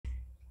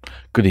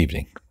Good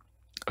evening.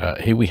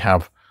 Here we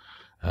have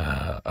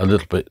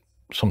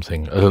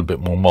something a little bit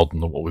more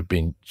modern than what we've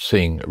been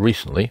seeing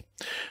recently,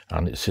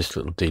 and it's this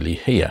little dealie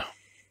here.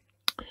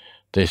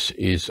 This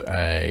is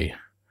a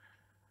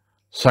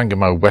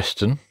Sangamo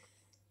Western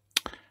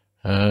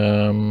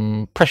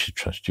pressure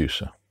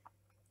transducer.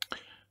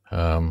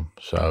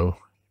 So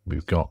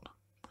we've got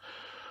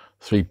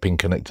 3-pin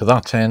connector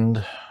that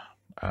end,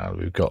 and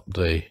we've got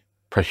the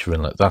pressure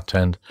inlet that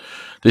end.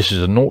 This is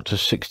a 0 to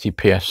 60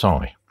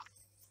 psi.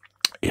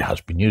 It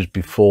has been used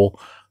before,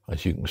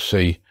 as you can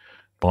see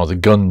by the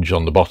gunge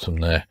on the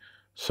bottom there.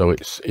 So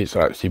it's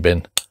actually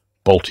been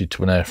bolted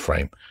to an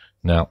airframe.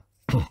 Now,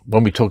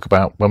 when we talk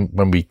about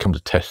when we come to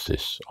test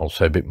this, I'll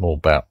say a bit more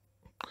about.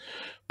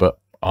 But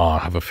I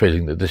have a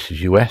feeling that this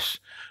is US,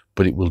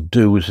 but it will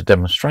do as a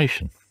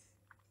demonstration.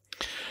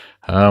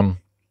 So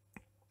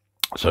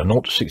 0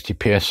 to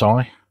 60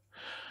 psi.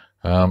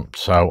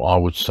 So I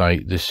would say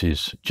this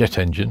is jet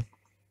engine.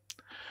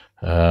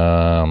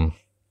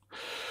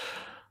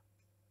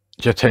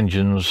 Jet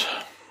engines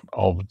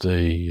of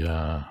the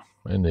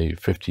in the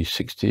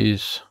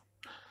 50s,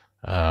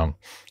 60s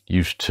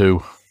used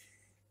to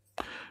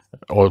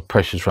oil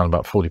pressures around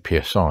about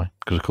 40 psi,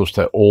 because of course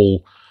they're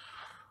all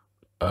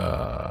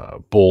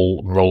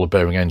ball and roller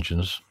bearing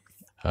engines.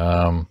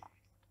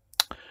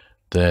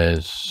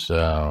 There's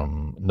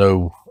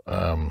no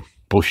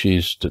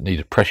bushes that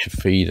need a pressure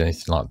feed,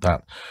 anything like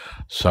that.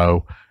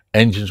 So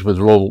engines with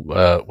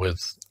roller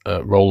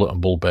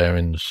and ball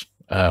bearings,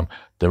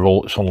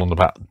 it's all on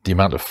about the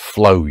amount of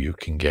flow you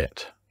can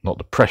get, not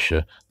the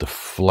pressure, the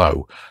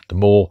flow. The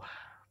more,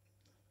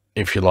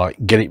 if you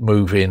like, get it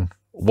moving,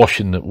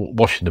 washing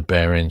the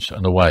bearings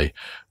and away.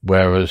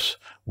 Whereas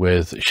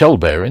with shell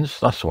bearings,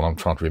 that's what I'm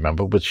trying to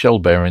remember. With shell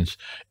bearings,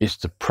 it's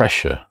the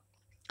pressure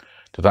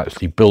that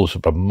actually builds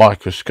up a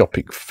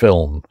microscopic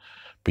film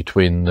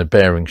between the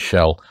bearing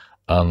shell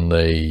and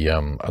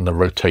the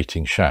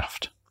rotating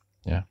shaft.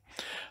 Yeah,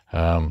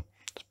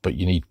 but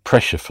you need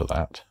pressure for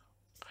that.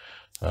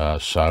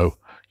 So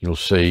you'll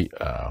see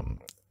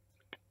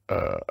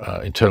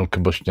internal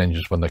combustion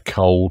engines, when they're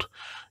cold,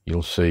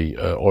 you'll see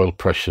oil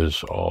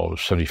pressures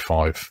of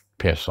 75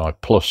 psi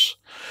plus.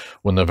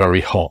 When they're very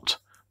hot,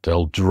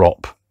 they'll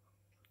drop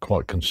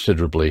quite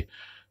considerably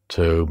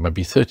to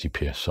maybe 30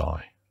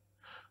 psi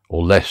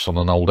or less on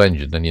an old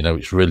engine. Then you know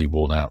it's really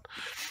worn out.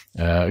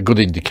 A good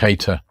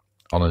indicator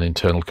on an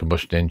internal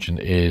combustion engine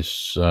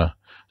is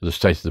the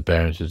state of the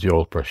bearings, is the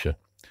oil pressure.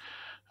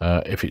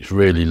 If it's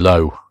really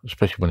low,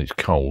 especially when it's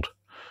cold,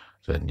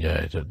 then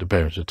yeah, the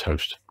bearings are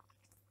toast.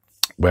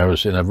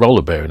 Whereas in a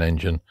roller bearing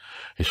engine,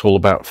 it's all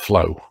about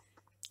flow.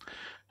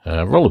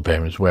 Roller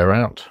bearings wear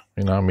out.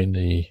 You know, I mean,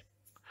 they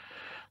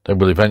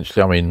will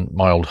eventually. I mean,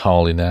 my old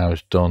Harley now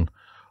has done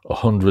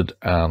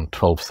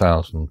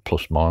 112,000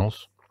 plus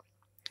miles.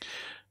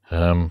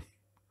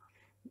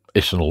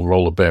 It's an all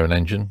roller bearing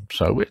engine,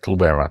 so it'll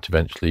wear out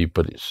eventually,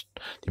 but it's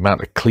the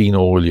amount of clean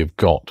oil you've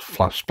got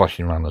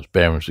splashing around those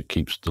bearings that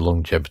keeps the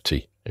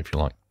longevity, if you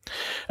like.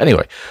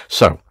 Anyway,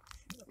 so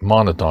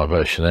minor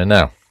diversion there.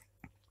 Now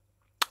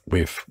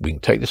we can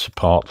take this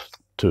apart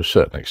to a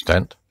certain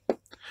extent.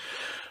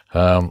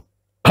 Oh,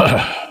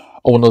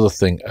 another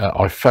thing,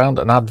 I found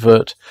an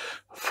advert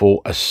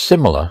for a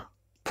similar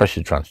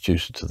pressure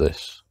transducer to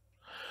this.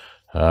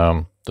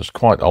 That's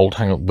quite old.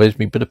 Hang on, where's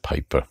my bit of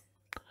paper?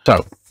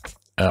 So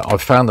I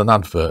found an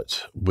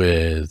advert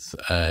with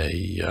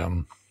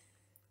a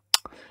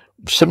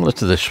similar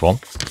to this one,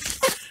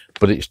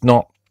 but it's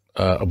not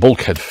a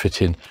bulkhead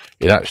fitting.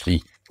 It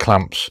actually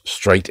clamps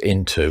straight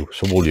into,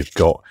 so all you've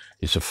got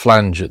is a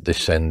flange at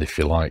this end, if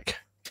you like,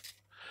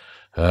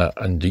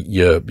 and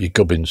your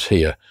gubbins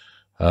here.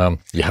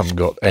 You haven't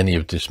got any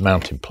of this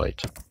mounting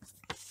plate.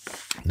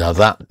 Now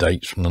that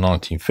dates from the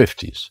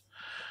 1950s,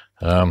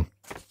 and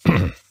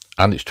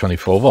it's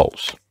 24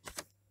 volts.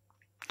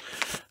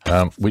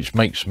 Which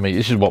makes me,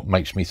 this is what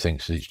makes me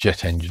think that it's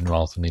jet engine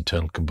rather than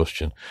internal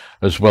combustion,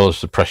 as well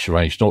as the pressure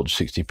range 0 to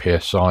 60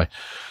 psi.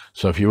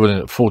 So if you're running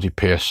at 40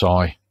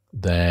 psi,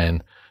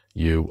 then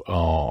you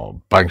are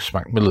bang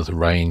smack middle of the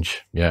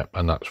range. Yeah,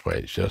 and that's where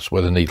it's just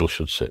where the needle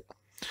should sit.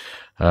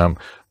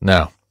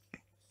 Now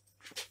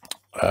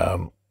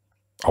I'll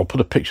put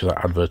a picture of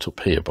that advert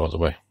up here, by the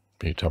way,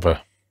 for you to have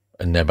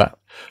a neb at.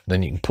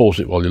 Then you can pause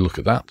it while you look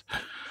at that.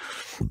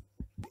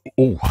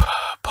 Oh,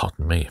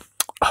 pardon me.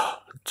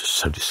 Just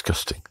so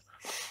disgusting.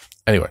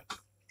 Anyway,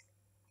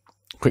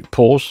 quick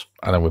pause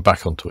and then we're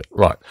back onto it.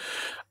 Right,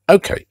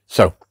 okay,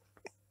 so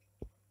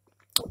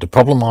the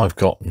problem I've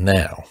got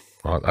now,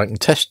 right, I can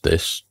test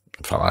this.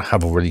 In fact, I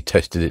have already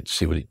tested it to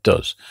see what it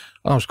does.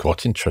 I was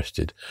quite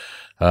interested.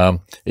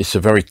 It's a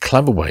very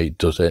clever way it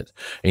does it.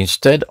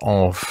 Instead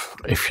of,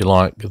 if you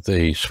like,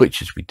 the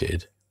switches we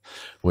did,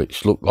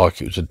 which looked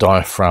like it was a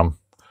diaphragm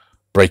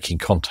breaking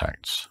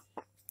contacts,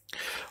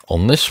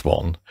 on this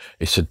one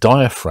it's a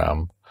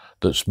diaphragm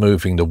that's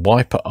moving the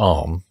wiper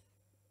arm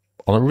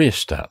on a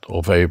rheostat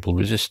or variable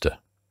resistor.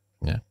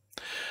 Yeah,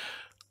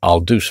 I'll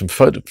do some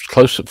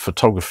close-up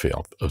photography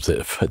of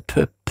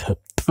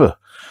the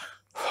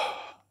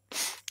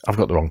I've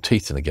got the wrong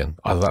teeth in again.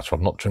 Either that's why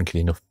I'm not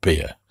drinking enough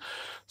beer.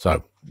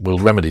 So we'll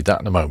remedy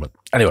that in a moment.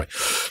 Anyway,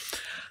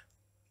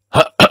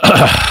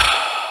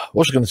 what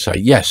was I going to say?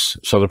 Yes.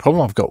 So the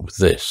problem I've got with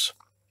this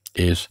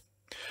is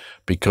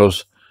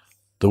because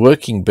the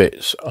working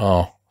bits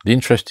are, the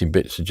interesting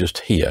bits are just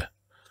here,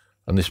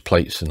 and this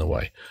plate's in the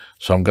way.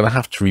 So I'm going to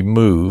have to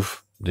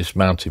remove this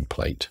mounting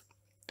plate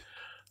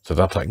so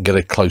that I can get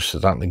it close to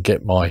that and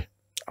get my,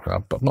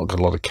 I've not got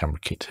a lot of camera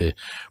kit here,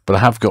 but I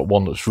have got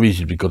one that's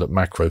reasonably good at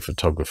macro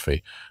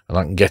photography, and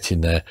I can get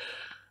in there.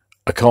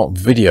 I can't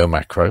video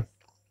macro,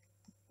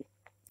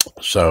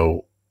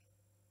 so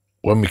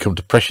when we come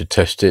to pressure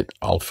test it,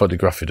 I'll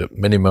photograph it at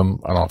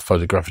minimum and I'll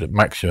photograph it at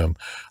maximum,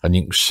 and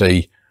you can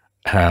see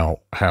how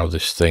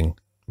this thing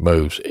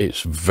moves.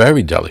 It's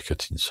very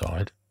delicate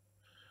inside,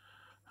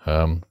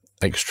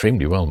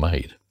 extremely well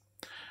made,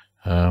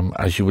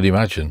 as you would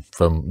imagine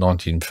from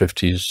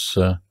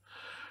 1950s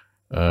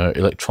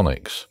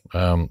electronics.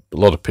 A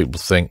lot of people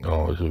think,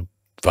 oh, the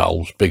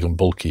valves big and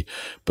bulky,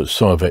 but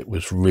some of it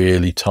was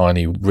really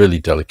tiny, really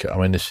delicate. I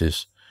mean, this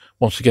is,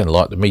 once again,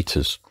 like the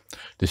meters,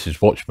 this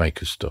is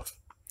watchmaker stuff.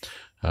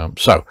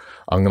 So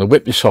I'm going to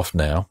whip this off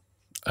now,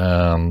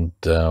 and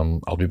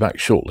I'll be back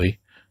shortly,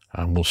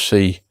 and we'll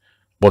see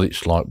what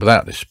it's like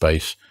without this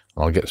space.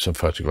 And I'll get some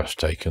photographs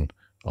taken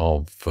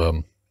of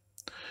the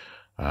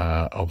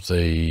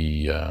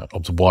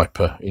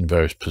wiper in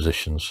various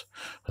positions,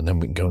 and then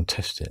we can go and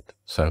test it.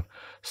 So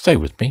stay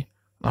with me,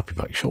 I'll be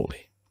back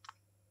shortly.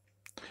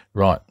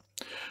 Right,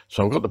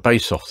 so I've got the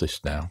base off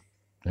this now,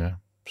 yeah,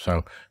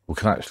 so we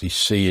can actually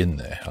see in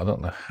there. I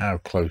don't know how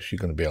close you're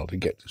going to be able to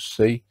get to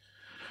see.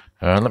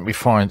 Let me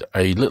find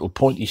a little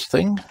pointy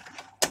thing.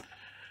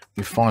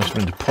 We find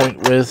something to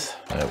point with.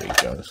 There we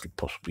go, this will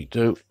possibly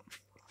do.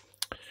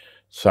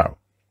 So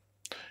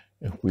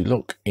if we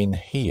look in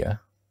here,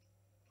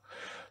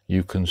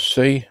 you can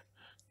see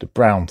the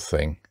brown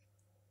thing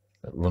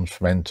that runs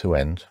from end to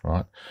end,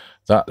 right?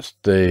 That's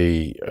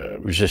the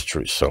resistor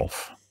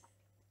itself,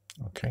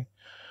 okay?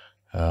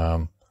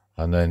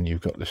 And then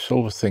you've got the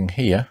silver thing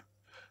here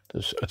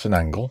that's at an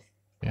angle,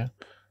 yeah?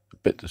 A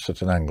bit that's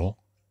at an angle.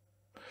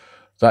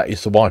 That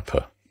is the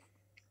wiper,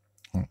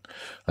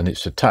 and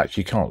it's attached.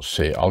 You can't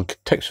see it. I'll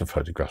take some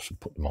photographs and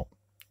put them on.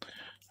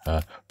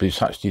 But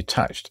it's actually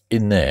attached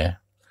in there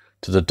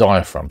to the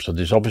diaphragm. So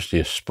there's obviously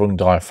a sprung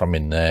diaphragm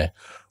in there,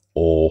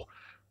 or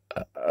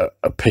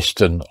a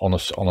piston on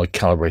a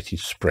calibrated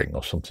spring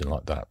or something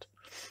like that.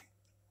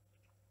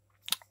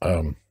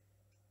 And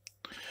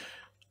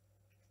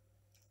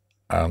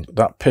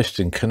that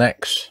piston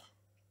connects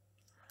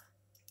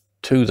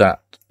to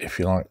that, if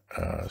you like.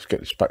 Let's get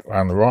this back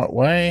around the right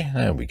way.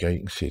 There we go, you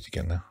can see it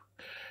again now.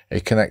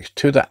 It connects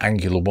to that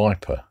angular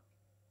wiper,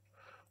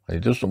 and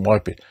it doesn't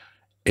wipe it,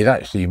 it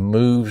actually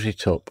moves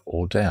it up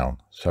or down.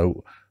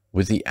 So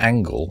with the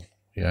angle,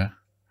 yeah,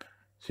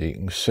 so you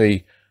can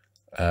see,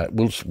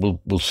 we'll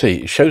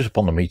see, it shows up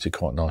on the meter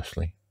quite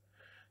nicely.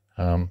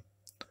 And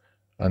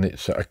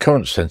it's a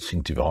current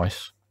sensing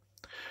device.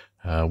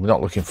 We're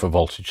not looking for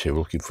voltage here, we're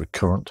looking for a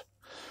current.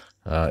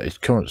 It's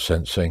current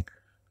sensing,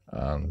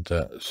 and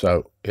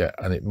so yeah,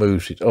 and it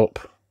moves it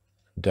up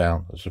and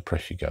down as the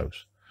pressure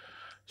goes.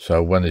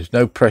 So when there's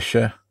no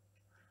pressure,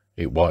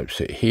 it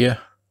wipes it here,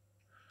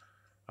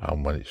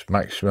 and when it's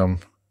maximum,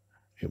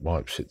 it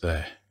wipes it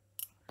there.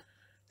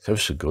 So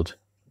it's good,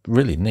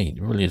 really neat,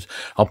 it really is.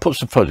 I'll put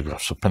some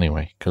photographs up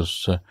anyway,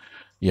 because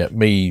yeah,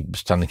 me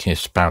standing here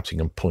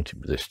spouting and pointing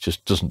with this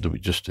just doesn't do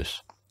it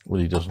justice. It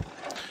really doesn't.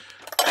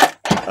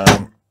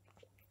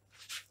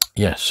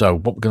 Yeah, so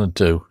what we're going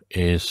to do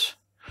is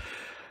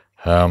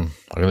I'm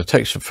going to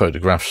take some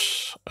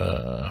photographs.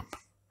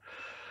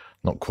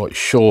 Not quite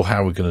sure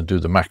how we're going to do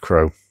the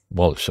macro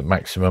while it's at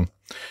maximum.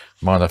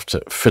 Might have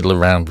to fiddle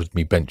around with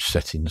me bench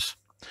settings.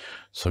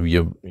 So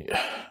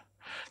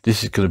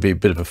this is going to be a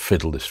bit of a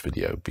fiddle, this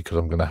video, because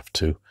I'm going to have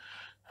to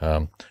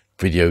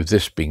video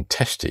this being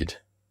tested,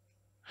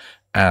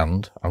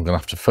 and I'm going to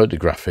have to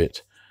photograph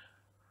it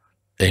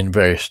in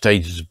various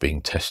stages of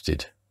being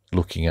tested,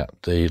 looking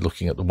at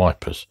the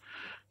wipers.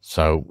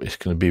 So it's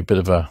going to be a bit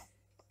of a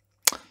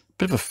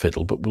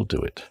fiddle, but we'll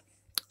do it.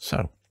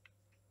 So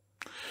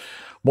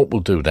what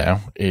we'll do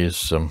now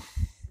is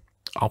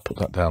I'll put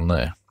that down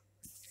there,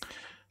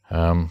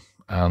 and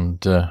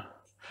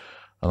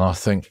I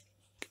think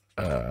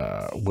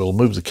we'll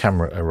move the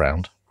camera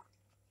around,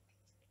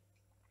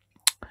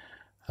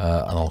 and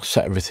I'll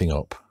set everything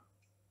up,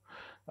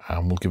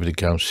 and we'll give it a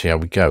go and see how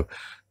we go.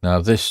 Now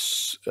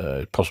this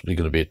is possibly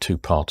going to be a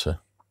two-parter,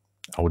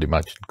 I would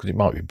imagine, because it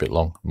might be a bit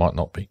long, might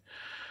not be.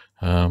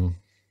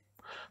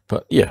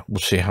 But yeah, we'll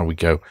see how we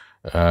go.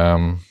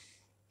 I'm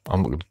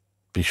not going to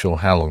be sure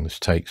how long this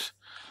takes,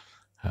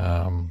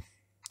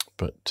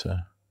 but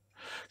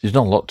there's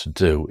not a lot to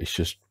do. It's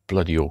just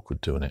bloody awkward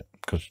doing it,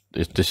 because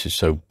this is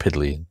so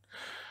piddly.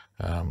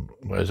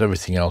 Whereas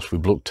everything else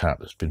we've looked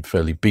at has been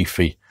fairly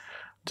beefy,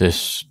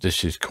 this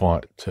is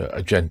quite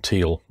a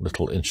genteel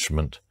little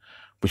instrument,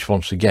 which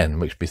once again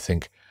makes me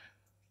think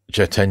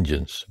jet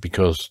engines,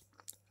 because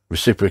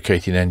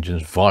reciprocating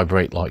engines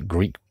vibrate like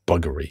Greek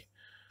buggery.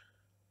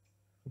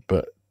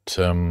 but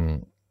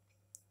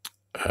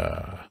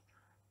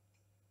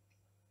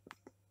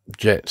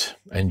jet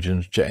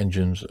engines,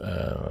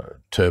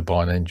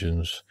 turbine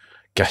engines,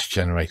 gas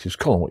generators,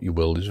 call them what you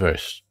will. There's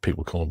various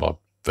people call them by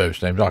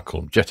various names. I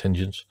call them jet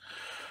engines.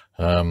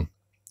 You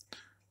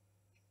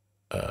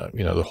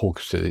know, the Hawk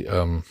City,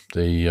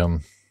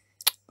 the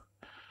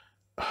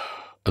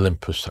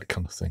Olympus, that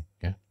kind of thing.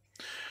 Yeah.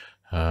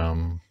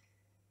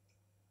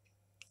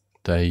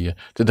 They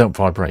don't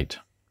vibrate.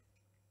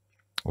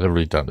 They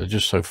really don't. They're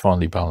just so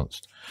finely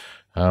balanced.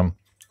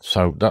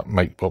 So that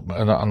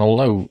and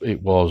although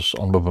it was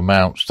on rubber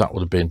mounts, that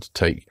would have been to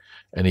take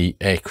any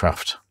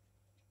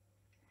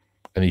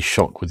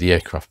shock with the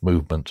aircraft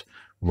movement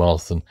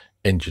rather than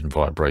engine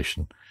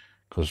vibration.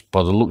 Because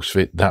by the looks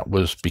of it, that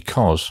was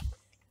because,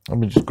 let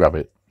me just grab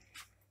it.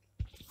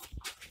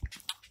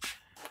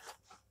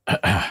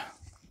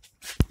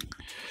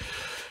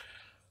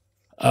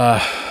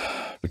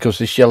 Because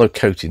this yellow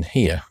coating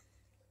here,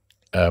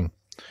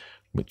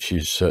 which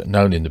is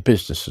known in the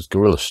business as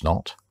gorilla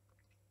snot,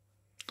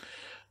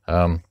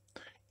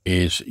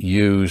 is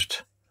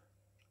used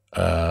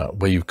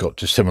where you've got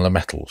dissimilar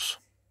metals,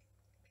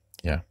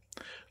 yeah,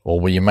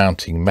 or where you're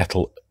mounting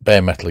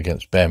bare metal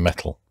against bare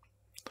metal.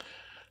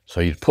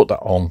 So you'd put that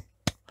on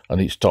and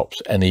it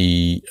stops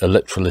any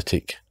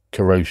electrolytic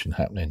corrosion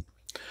happening.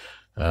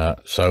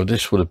 So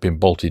this would have been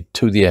bolted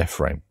to the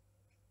airframe.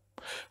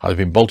 Had it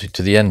been bolted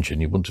to the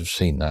engine, you wouldn't have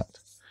seen that,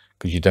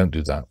 because you don't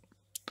do that.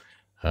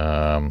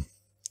 And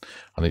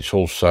it's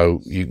also,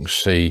 you can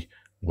see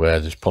where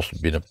there's possibly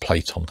been a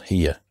plate on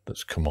here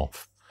that's come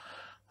off.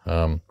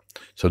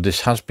 So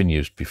this has been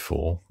used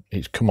before.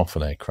 It's come off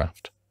an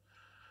aircraft.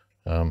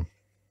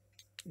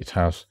 It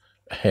has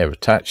a hair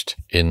attached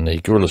in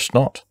the gorilla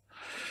snot,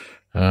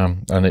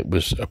 and it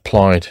was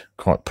applied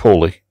quite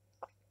poorly.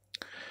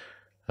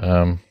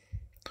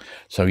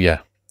 So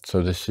yeah,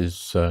 so this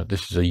is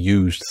a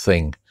used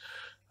thing,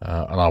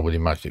 and I would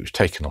imagine it was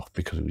taken off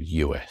because it was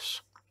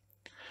US,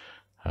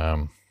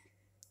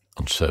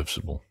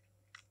 unserviceable.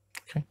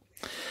 Okay,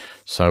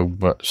 so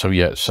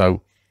yeah,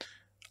 so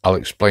I'll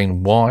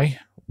explain why.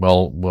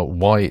 Well,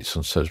 why it's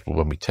unserviceable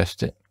when we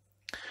test it,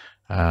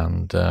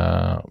 and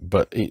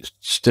but it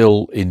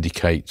still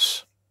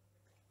indicates,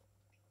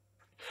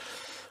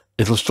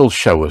 it'll still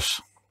show us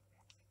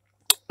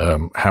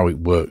how it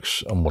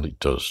works and what it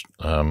does.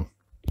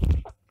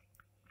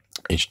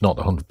 It's not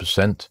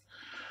 100%,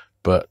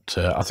 but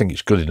I think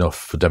it's good enough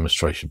for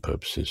demonstration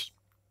purposes.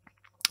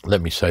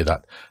 Let me say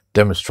that,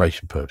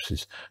 demonstration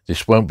purposes.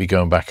 This won't be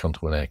going back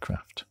onto an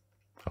aircraft,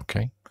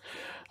 okay?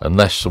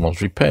 Unless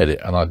someone's repaired it,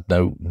 and I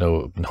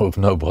know of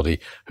nobody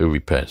who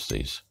repairs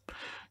these.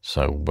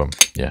 So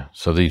yeah,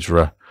 so these are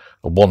a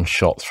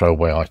one-shot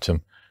throwaway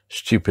item,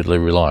 stupidly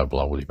reliable,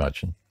 I would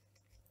imagine.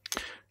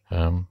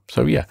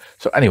 So yeah,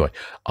 so anyway,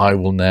 I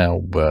will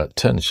now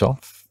turn this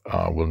off.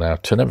 I will now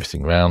turn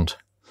everything around,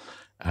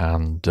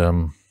 and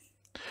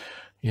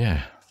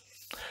yeah,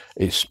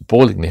 it's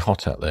boilingly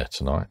hot out there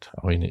tonight.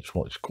 I mean, it's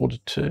what, it's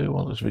 1:45,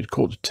 well, it's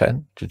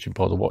 9:45, judging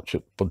by the watch,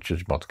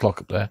 judging by the clock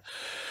up there.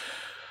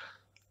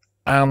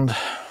 And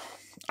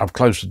I've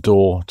closed the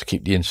door to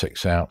keep the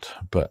insects out,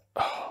 but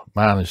oh,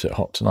 man, is it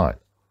hot tonight.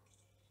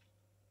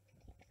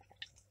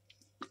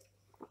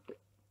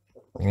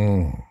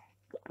 Oh,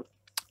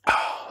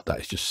 that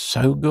is just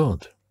so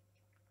good.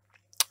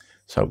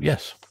 So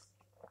yes,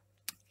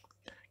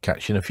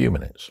 catch you in a few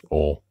minutes,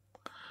 or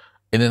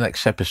in the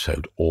next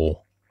episode,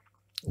 or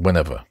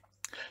whenever.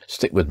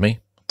 Stick with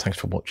me. Thanks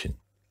for watching.